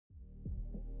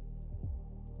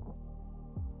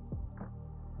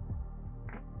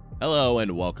Hello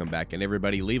and welcome back, and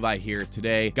everybody, Levi here.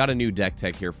 Today, got a new deck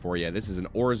tech here for you. This is an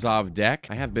Orzhov deck.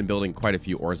 I have been building quite a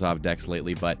few Orzhov decks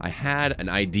lately, but I had an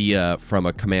idea from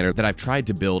a commander that I've tried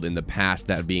to build in the past,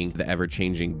 that being the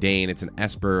ever-changing Dane. It's an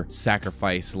Esper,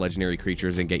 sacrifice legendary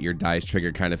creatures and get your dice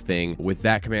triggered kind of thing with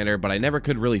that commander, but I never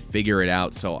could really figure it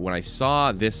out. So when I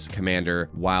saw this commander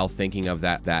while thinking of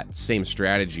that same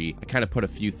strategy, I kind of put a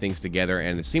few things together,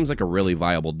 and it seems like a really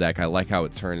viable deck. I like how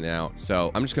it's turning out. So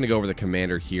I'm just going to go over the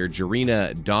commander here.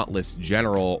 Jirina, Dauntless,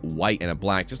 General, white and a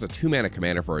black, just a 2-mana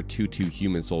commander for a 2/2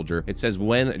 human soldier. It says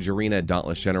when Jirina,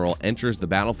 Dauntless, General enters the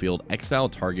battlefield, exile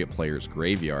target player's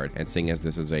graveyard. And seeing as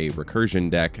this is a recursion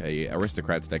deck, a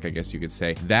aristocrats deck, I guess you could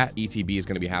say, that ETB is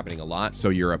going to be happening a lot, so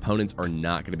your opponents are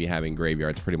not going to be having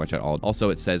graveyards pretty much at all. Also,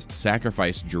 it says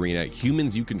sacrifice Jirina,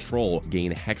 humans you control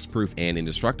gain hexproof and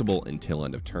indestructible until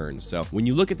end of turn. So when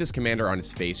you look at this commander on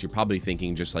its face, you're probably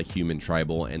thinking just like human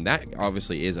tribal, and that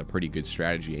obviously is a pretty good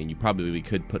strategy, and you probably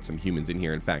could put some humans in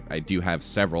here. In fact, I do have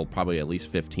several, probably at least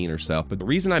 15 or so. But the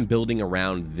reason I'm building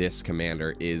around this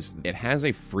commander is it has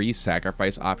a free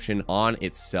sacrifice option on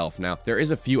itself. Now, there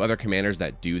is a few other commanders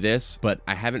that do this, but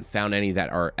I haven't found any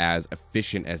that are as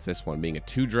efficient as this one, being a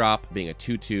 2-drop, being a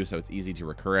 2/2, so it's easy to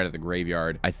recur out of the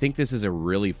graveyard. I think this is a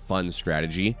really fun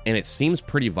strategy, and it seems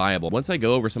pretty viable. Once I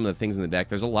go over some of the things in the deck,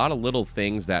 there's a lot of little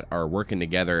things that are working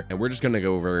together, and we're just going to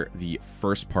go over the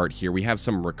first part here. We have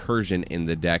some recursion in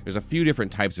the deck. There's a few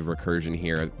different types of recursion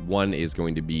here. One is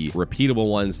going to be repeatable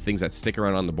ones, things that stick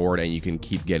around on the board, and you can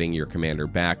keep getting your commander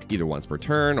back either once per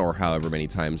turn or however many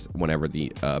times whenever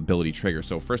the ability triggers.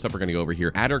 So first up, we're going to go over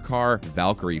here. Addercar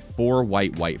Valkyrie, 4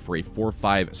 white for a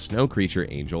 4/5 snow creature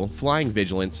angel. Flying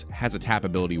Vigilance has a tap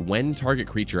ability. When target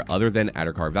creature other than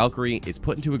Addercar Valkyrie is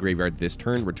put into a graveyard this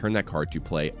turn, return that card to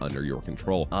play under your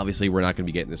control. Obviously, we're not going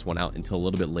to be getting this one out until a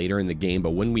little bit later in the game,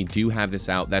 but when we do have this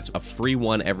out, that's a free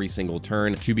one every single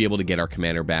turn to be able to get our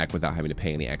commander back without having to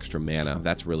pay any extra mana.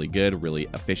 That's really good, really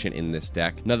efficient in this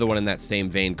deck. Another one in that same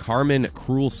vein, Carmen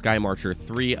Cruel Sky Marcher,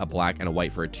 3, a black and a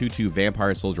white for a 2/2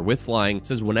 vampire soldier with flying. It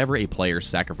says whenever a player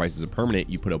sacrifices a permanent,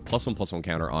 you put a +1/+1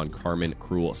 counter on Carmen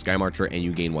Cruel Sky Marcher and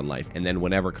you gain 1 life. And then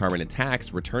whenever Carmen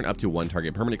attacks, return up to 1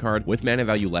 target permanent card with mana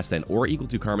value less than or equal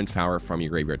to Carmen's power from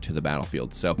your graveyard to the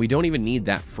battlefield. So we don't even need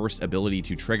that first ability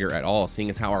to trigger at all, seeing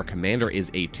as how our commander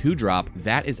is a 2-drop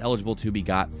that is eligible to be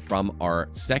got from our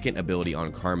second ability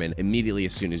on Carmen immediately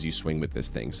as soon as you swing with this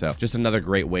thing. So just another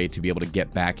great way to be able to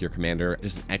get back your commander,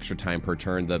 just an extra time per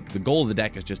turn. The goal of the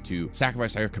deck is just to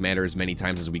sacrifice our commander as many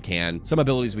times as we can. Some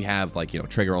abilities we have, like,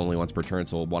 trigger only once per turn,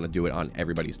 so we'll want to do it on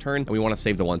everybody's turn, and we want to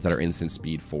save the ones that are instant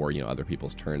speed for, other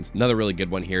people's turns. Another really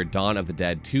good one here, Dawn of the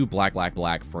Dead, 2 black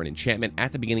for an enchantment.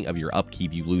 At the beginning of your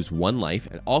upkeep, you lose 1 life,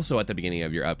 and also at the beginning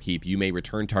of your upkeep, you may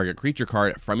return target creature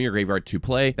card from your graveyard to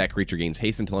play. That creature gains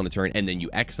haste until end of turn, and then you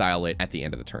exile it at the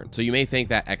end of the turn. So you may think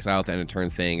that exile at the end of turn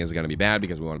thing is going to be bad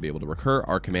because we want to be able to recur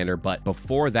our commander, but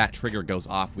before that trigger goes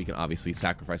off, we can obviously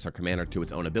sacrifice our commander to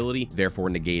its own ability, therefore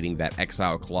negating that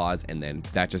exile clause, and then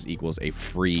that just equals a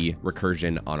free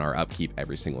recursion on our upkeep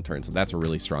every single turn. So that's a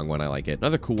really strong one. I like it.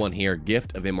 Another cool one here,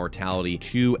 Gift of Immortality,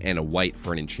 2 and a white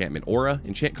for an enchantment aura.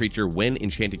 Enchant creature, when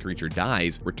enchanted creature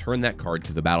dies, return that card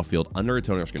to the battlefield under its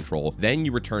owner's control. Then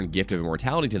you return Gift of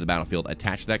Immortality to the battlefield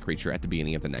attached to that creature at the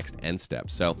beginning of the next end step.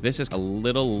 So this is a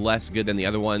little less good than the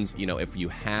other ones. If you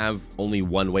have only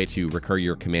one way to recur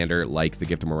your commander, like the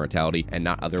Gift of Immortality, and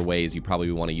not other ways, you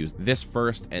probably want to use this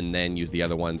first and then use the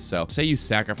other ones. So say you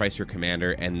sacrifice your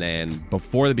commander, and then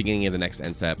before the beginning of the next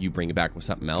end step, you bring it back with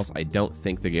something else. I don't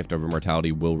think the Gift of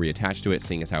Immortality will reattach to it,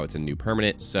 seeing as how it's a new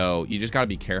permanent. So you just got to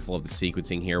be careful of the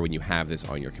sequencing here when you have this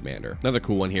on your commander. Another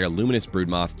cool one here, Luminous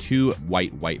Broodmoth, 2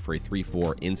 white for a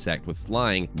 3/4 insect with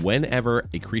flying. Whenever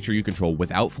a creature you control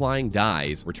without flying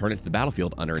dies, return it to the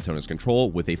battlefield under its owner's control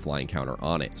with a flying counter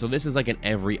on it. So this is like an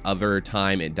every other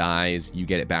time it dies, you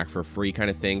get it back for free kind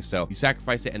of thing. So you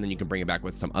sacrifice it, and then you can bring it back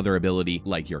with some other ability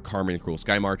like your Carmen Cruel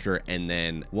Sky Marcher, and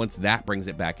then once that brings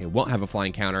it back, it won't have a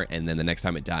flying counter, and then the next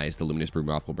time it dies, the Luminous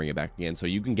Broodmoth will bring it back again. So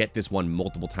you can get this one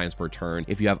multiple times per turn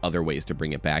if you have other ways to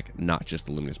bring it back, not just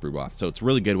the Luminous Broodmoth. So it's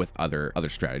really good with other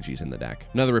strategies in the deck.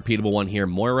 Another repeatable one here,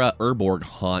 Moira Urborg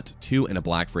Haunt, 2 and a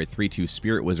black for a 3/2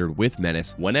 Spirit Wizard with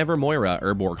Menace. Whenever Moira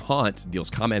Urborg Haunt deals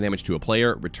combat damage to a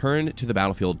player, return to the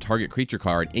battlefield target creature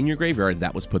card in your graveyard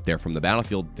that was put there from the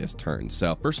battlefield this turn.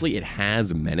 So firstly, it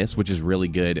has Menace, which is really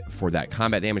good for that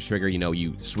combat damage trigger.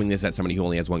 You swing this at somebody who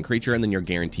only has 1 creature, and then you're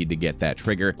guaranteed to get that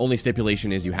trigger. Only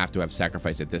stipulation is you have to have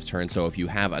sacrificed it this turn. So if you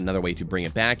have another way to bring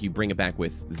it back, you bring it back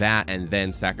with that and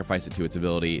then sacrifice it to its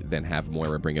ability, then have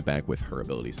Moira bring it back with her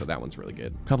ability. So that one's really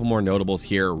good. A couple more notables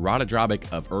here,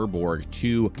 Radadrobic of Urborg,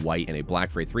 2 white and a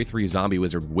black for a 3/3 zombie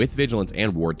wizard with vigilance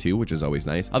and ward 2. 2, which is always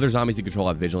nice. Other zombies you control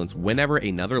have vigilance. Whenever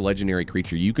another legendary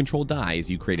creature you control dies,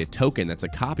 you create a token that's a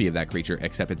copy of that creature,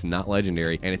 except it's not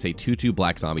legendary, and it's a 2/2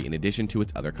 black zombie in addition to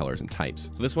its other colors and types.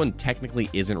 So this one technically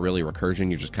isn't really recursion.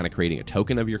 You're just kind of creating a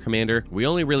token of your commander. We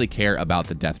only really care about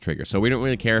the death trigger, so we don't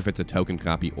really care if it's a token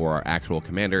copy or our actual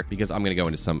commander, because I'm going to go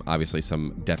into obviously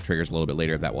some death triggers a little bit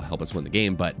later that will help us win the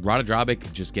game. But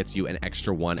Radadrabic just gets you an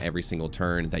extra one every single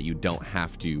turn that you don't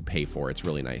have to pay for. It's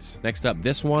really nice. Next up,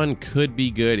 this one could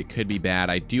be good, it could be bad.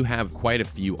 I do have quite a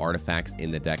few artifacts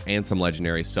in the deck and some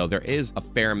legendaries, so there is a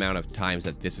fair amount of times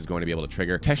that this is going to be able to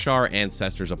trigger. Teshar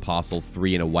Ancestor's Apostle,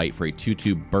 3 and a white for a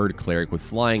 2/2 bird cleric with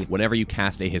flying. Whenever you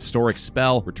cast a historic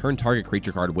spell, return target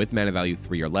creature card with mana value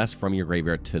 3 or less from your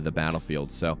graveyard to the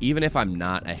battlefield. So even if I'm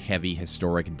not a heavy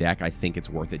historic deck, I think it's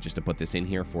worth it just to put this in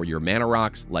here for your mana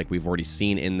rocks. Like we've already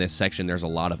seen in this section, there's a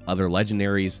lot of other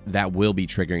legendaries that will be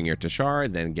triggering your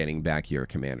Teshar, then getting back your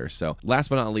commander. So last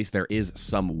but not least, there is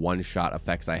some one-shot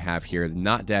effects I have here.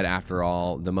 Not Dead After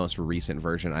All, the most recent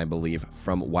version, I believe,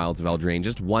 from Wilds of Eldraine.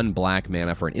 Just 1 black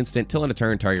mana for an instant. Till end of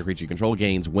turn, target creature you control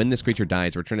gains. When this creature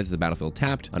dies, return it to the battlefield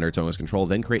tapped under its owner's control,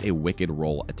 then create a Wicked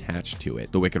Roll attached to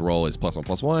it. The Wicked Roll is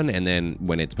 +1/+1, and then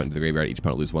when it's put into the graveyard, each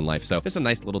opponent loses 1 life. So just a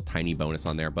nice little tiny bonus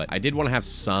on there, but I did want to have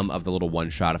some of the little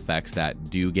one-shot effects that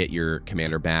do get your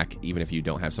commander back, even if you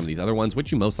don't have some of these other ones,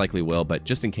 which you most likely will, but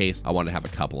just in case, I wanted to have a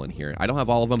couple in here. I don't have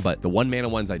all of them, but the 1 mana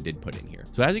ones I did put in here.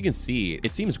 So as you can see,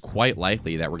 it seems quite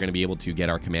likely that we're going to be able to get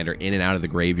our commander in and out of the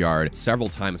graveyard several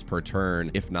times per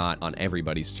turn, if not on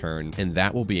everybody's turn, and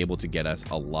that will be able to get us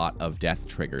a lot of death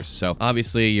triggers. So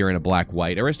obviously you're in a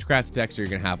black-white aristocrats deck, so you're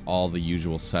going to have all the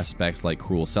usual suspects like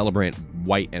Cruel Celebrant,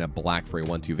 white and a black for a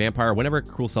 1/2 vampire. Whenever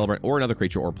Cruel Celebrant or another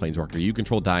creature or planeswalker you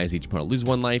control dies, each opponent loses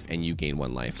 1 life and you gain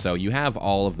 1 life. So you have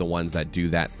all of the ones that do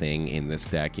that thing in this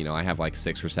deck. You know, I have like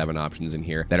 6 or 7 options in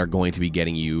here that are going to be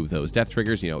getting you those death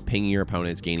triggers, you know, pinging your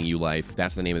opponents, gaining you life.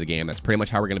 That's the name of the game. That's pretty much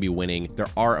how we're going to be winning. There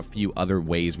are a few other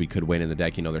ways we could win in the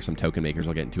deck. You know, there's some token makers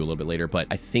I'll get into a little bit later, but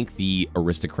I think the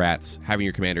aristocrats, having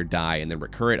your commander die and then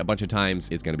recur it a bunch of times,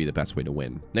 is going to be the best way to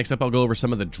win. Next up, I'll go over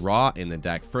some of the draw in the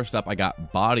deck. First up, I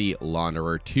got Body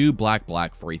Launderer, 2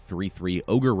 black for a 3/3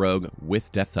 Ogre Rogue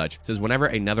with Death Touch. It says whenever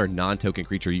another non-token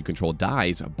creature you control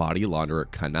dies, Body Launderer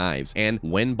connives. And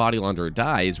when Body Launderer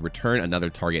dies, return another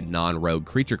target non-rogue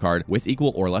creature card with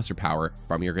equal or lesser power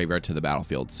from your graveyard to the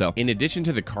battlefield. So in addition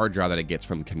to the card draw that it gets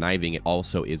from conniving, it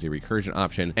also is a recursion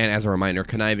option. And as a reminder,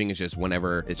 conniving is just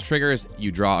whenever it triggers,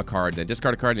 you draw a card, then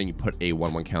discard a card, and you put a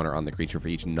 1/1 counter on the creature for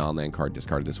each non-land card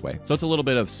discarded this way. So it's a little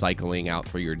bit of cycling out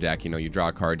through your deck. You know, you draw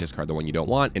a card, discard the one you don't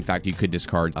want. In fact, you could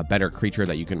discard a better creature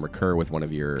that you can recur with one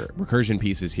of your recursion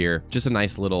pieces here. Just a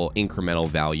nice little incremental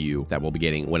value that we'll be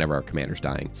getting whenever our commander's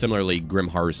dying. Similarly,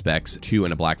 Grimhar Respects, 2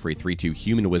 and a black for a 3/2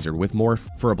 human wizard with morph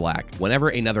for a black. Whenever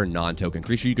another non-token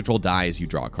creature you control dies, you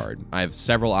draw a card. I have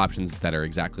several options that are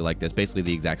exactly like this, basically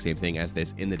the exact same thing as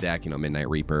this in the deck, you know, Midnight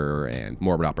Reaper and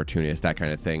Morbid Opportunist, that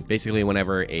kind of thing. Basically,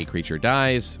 whenever a creature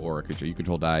dies or a creature you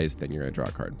control dies, then you're gonna draw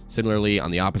a card. Similarly,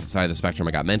 on the opposite side of the spectrum,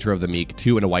 I got Mentor of the Meek,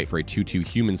 2 and a white for a 2/2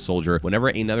 human soldier. Whenever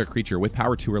another creature with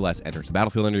power 2 or less enters the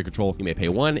battlefield under your control, you may pay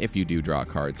 1 if you do draw a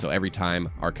card. So every time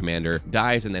our commander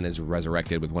dies and then is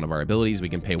resurrected with one of our abilities, we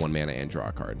can pay 1 mana and draw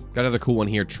a card. Got another cool one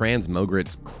here,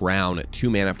 Transmogrit's Crown, 2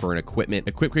 mana for an equipment.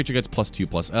 Equipped creature gets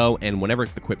 +2/+0, and whenever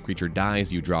equipped creature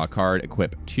dies, you draw a card,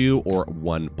 equip 2 or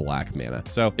 1 black mana.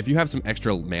 So if you have some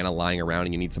extra mana lying around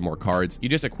and you need some more cards, you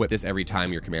just equip this every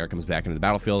time your commander comes back into the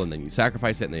battlefield, and then you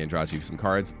sacrifice it, and then it draws you some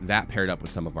cards. That paired up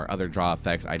with some of our other draw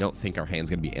effects, I don't think our hand's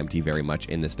gonna be empty very much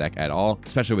in this deck at all,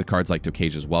 especially with cards like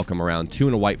Tokasia's Welcome around, 2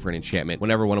 and a white for an enchantment.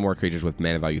 Whenever one or more creatures with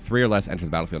mana value 3 or less enter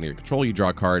the battlefield under your control, you draw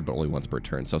a card, but only once per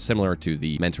turn. So similar to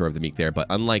the Mentor of the Meek there, but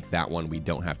unlike that one, we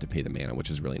don't have to pay the mana, which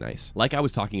is really nice. Like I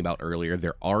was talking about earlier,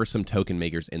 there are some token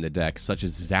makers in the deck, such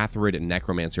as Zathrid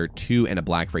Necromancer, 2 and a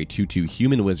black for a 2/2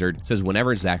 human wizard. It says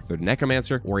whenever Zathrid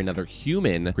Necromancer or another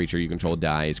human creature you control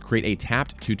dies, create a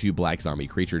tapped 2/2 black zombie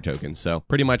creature token. So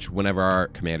pretty much whenever our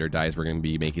commander dies, we're going to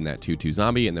be making that 2/2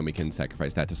 zombie, and then we can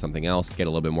sacrifice that to something else, get a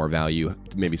little bit more value,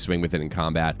 maybe swing with it in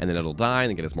combat, and then it'll die and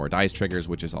then get us more dice triggers,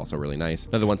 which is also really nice.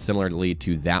 Another one similarly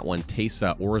to that one,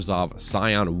 Teysa Orzhov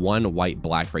Scion, 1 white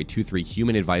black for a 2/3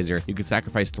 human advisor. You can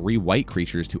sacrifice 3 white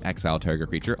creatures to exile target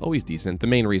creature, always decent. The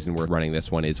main reason we're running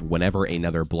this one is whenever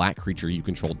another black creature you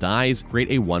control dies,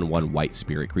 create a 1/1 white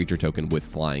spirit creature token with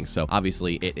flying. So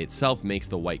obviously it itself makes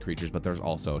the white creatures, but there's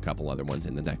also a couple other ones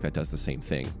in the deck that does the same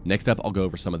thing. Next up, I'll go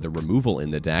over some of the removal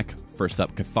in the deck. First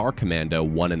up, Cathar Cathar Commando,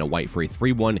 1 and a white for a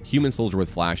 3/1 human soldier with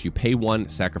flash. You pay 1,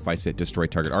 sacrifice it, destroy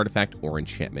target artifact or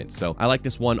enchantment. So I like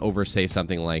this one over, say,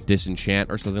 something like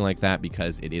Disenchant or something like that,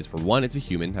 because it is, for 1, it's a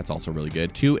human. That's also really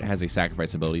good. 2, it has a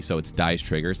sacrifice ability, so it's dies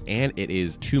triggers, and it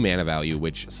is 2 mana value,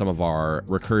 which some of our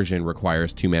recursion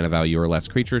requires 2 mana value or less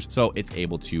creatures, so it's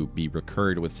able to be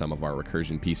recurred with some of our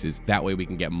recursion pieces. That way we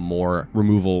can get more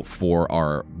removal for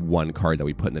our 1 card that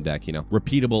we put in the deck. You know,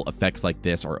 repeatable effects like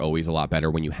this are always a lot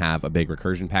better when you have a big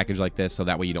recursion package like this, so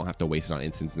that way you don't have to waste it on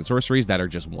instants and sorceries that are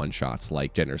just one-shots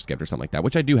like Generous Gift or something like that,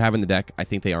 which I do have in the deck. I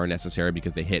think they are necessary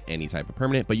because they hit any type of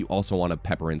permanent, but you also want to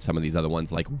pepper in some of these other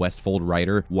ones like Westfold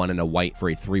Rider, 1 and a white for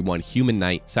a 3/1 human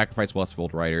knight. Sacrifice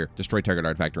Westfold Rider, destroy target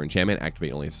artifact or enchantment,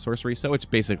 activate only as a sorcery. So it's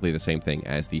basically the same thing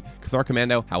as the Cathar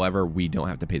Commando. However, we don't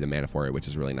have to pay the mana for it, which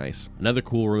is really nice. Another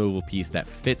cool removal piece that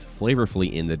fits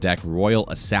flavorfully in the deck, Royal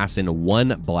Assassin,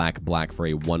 1 black for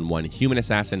a 1/1 human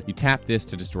assassin. You tap this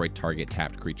to destroy target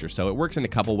tapped creature. So it works in a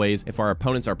couple ways. If our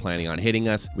opponents are planning on hitting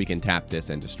us, we can tap this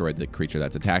and destroy the creature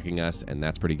that's attacking us, and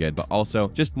that's pretty good. But also,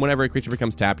 just whenever a creature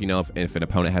becomes tapped, you know, if an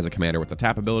opponent has a commander with a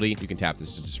tap ability, you can tap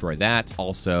this to destroy that.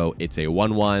 Also, it's a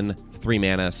 1/1, 3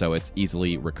 mana, so it's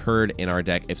easily recurred in our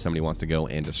deck if somebody wants to go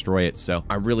and destroy it. So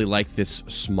I really like this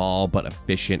small but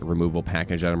efficient removal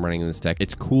package that I'm running in this deck.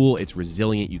 It's cool, it's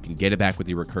resilient, you can get it back with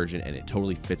the recursion, and it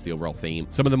totally fits the overall theme.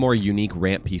 Some of the more unique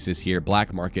ramp pieces here: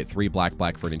 Black Market, 3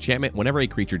 black for an enchantment. Whenever a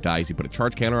creature dies, you put a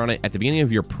charge counter on it. At the beginning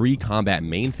of your pre-combat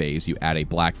main phase, you add a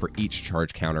black for each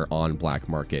charge counter on Black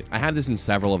Market. I have this in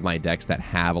several of my decks that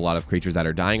have a lot of creatures that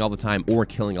are dying all the time or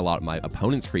killing a lot of my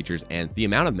opponent's creatures, and the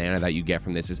amount of mana that you get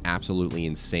from this is absolutely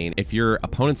insane. If your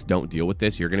opponents don't deal with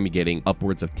this, you're going to be getting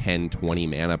upwards of 10-20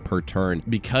 mana per turn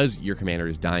because your commander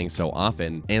is dying so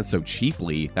often and so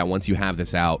cheaply that once you have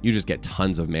this out, you just get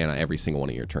tons of mana every single one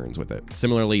of your turns with it.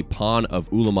 Similarly, Pawn of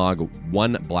Ulamog,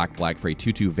 1 black for a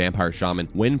 2/2 vampire shaman.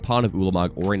 When Pawn of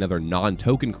Ulamog or another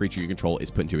non-token creature you control is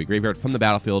put into a graveyard from the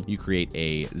battlefield, you create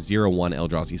a 0/1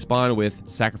 Eldrazi spawn with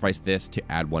sacrifice this to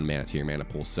add 1 mana to your mana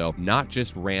pool. So not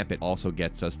just ramp, it also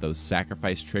gets us those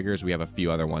sacrifice triggers. We have a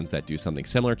few other ones that do something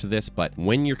similar to this, but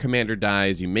when your commander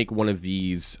dies, you make one of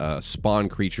these spawn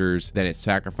creatures, then it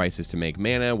sacrifices to make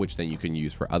mana, which then you can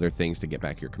use for other things to get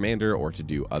back your commander or to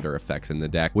do other effects in the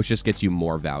deck, which just gets you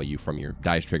more value from your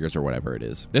dice triggers or whatever it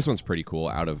is. This one's pretty cool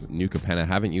out of New Capenna.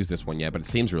 Haven't used this one yet, but it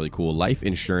seems really cool. Life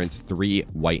Insurance, 3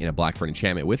 white and a black for an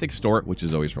enchantment with Extort, which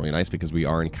is always really nice because we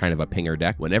are in kind of a pinger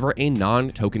deck. Whenever a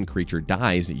non-token creature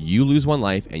dies, you lose 1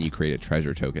 life and you create a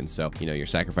treasure token. So, you know, you're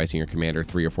sacrificing your commander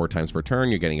 3 or 4 times per turn,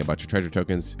 you're getting a bunch of treasure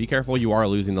tokens. Be careful, you are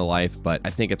losing the life, but I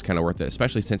think it's kind of worth it,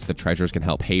 especially since the treasures can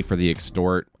help pay for the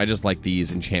Extort. I just like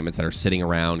these enchantments that are sitting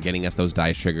around, getting us those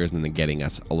dice triggers and then getting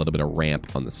us a little bit of ramp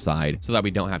on the side so that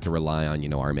we don't have to rely on, you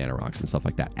know, our mana rocks and stuff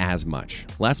like that as much.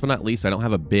 Last but not least, I don't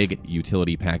have a big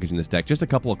utility package in this deck, just a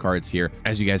couple of cards here.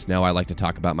 As you guys know, I like to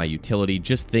talk about my utility,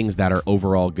 just things that are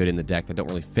overall good in the deck that don't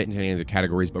really fit into any of the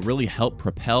categories, but really help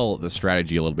propel the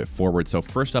strategy a little bit forward. So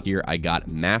first up here, I got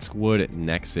Maskwood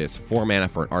Nexus, 4 mana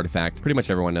for an artifact. Pretty much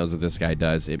everyone knows what this guy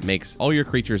does. It makes all your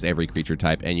creatures every creature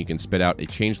type, and you can spit out a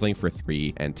changeling for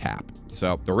 3 and tap.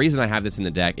 So the reason I have this in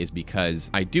the deck is because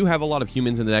I do have a lot of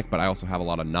humans in the deck, but I also have a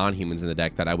lot of non-humans in the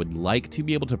deck that I would like to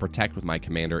be able to protect with my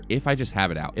commander if I just have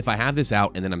it out. If I have this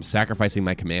out and then I'm sacrificing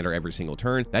my commander every single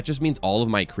turn, that just means all of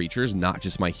my creatures, not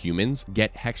just my humans,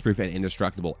 get hexproof and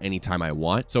indestructible anytime I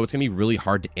want. So it's gonna be really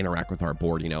hard to interact with our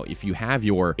board. You know, if you have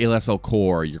your ALSL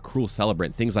Core, your Cruel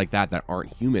Celebrant, things like that that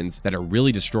aren't humans that are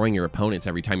really destroying your opponents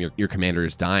every time your commander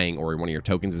is dying or one of your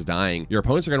tokens is dying, your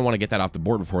opponents are gonna want to get that off the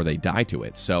board before they die to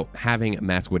it. So having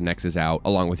Maskwood Nexus out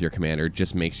along with your commander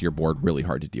just makes your board really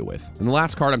hard to deal with. And the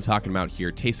last card I'm talking about here,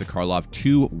 Teysa Karlov,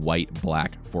 2 white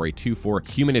black for a 2/4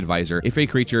 human advisor. If a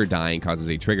creature dying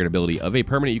causes a triggered ability of a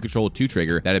permanent you control to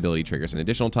trigger, that ability triggers an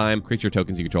additional time. Creature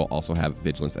tokens you control also have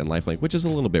vigilance and lifelink, which is a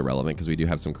little bit relevant because we do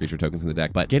have some creature tokens in the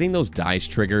deck, but getting those dice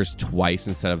triggers twice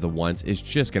instead of the once is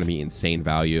just going to be insane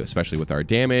value, especially with our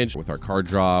damage, with our card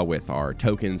draw, with our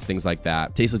tokens, things like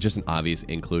that. Teysa's just an obvious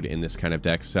include in this kind of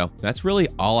deck. So that's really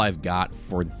all I've got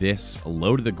for this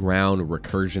low to the ground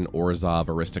recursion Orzhov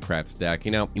Aristocrats deck.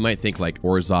 You know, you might think like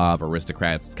Orzhov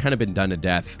Aristocrats, it's kind of been done to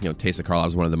death. You know, Teysa Karlov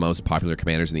is one of the most popular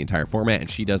commanders in the entire format, and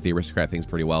she does the aristocrat things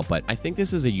pretty well, but I think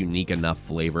this is a unique enough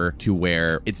flavor to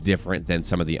where it's different than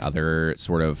some of the other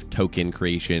sort of token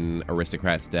creation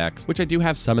aristocrats decks, which I do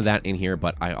have some of that in here,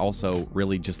 but I also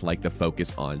really just like the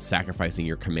focus on sacrificing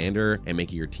your commander and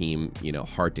making your team, you know,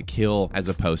 hard to kill, as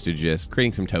opposed to just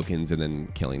creating some tokens and then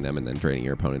killing them and then draining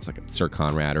your opponents like a Sir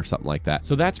Conrad or something like that.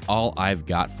 So that's all I've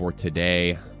got for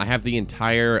today. I have the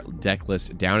entire deck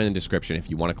list down in the description if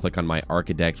you want to click on my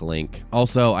Architect link.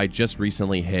 Also, I just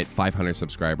recently hit hit 500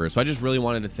 subscribers. So I just really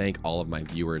wanted to thank all of my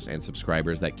viewers and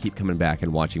subscribers that keep coming back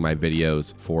and watching my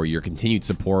videos for your continued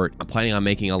support. I'm planning on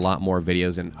making a lot more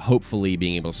videos and hopefully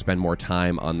being able to spend more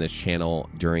time on this channel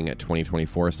during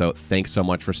 2024. So thanks so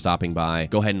much for stopping by.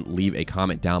 Go ahead and leave a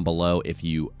comment down below if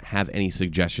you have any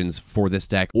suggestions for this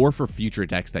deck or for future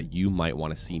decks that you might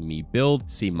want to see me build,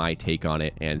 see my take on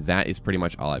it. And that is pretty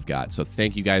much all I've got. So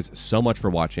thank you guys so much for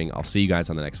watching. I'll see you guys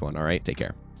on the next one. All right, take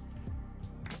care.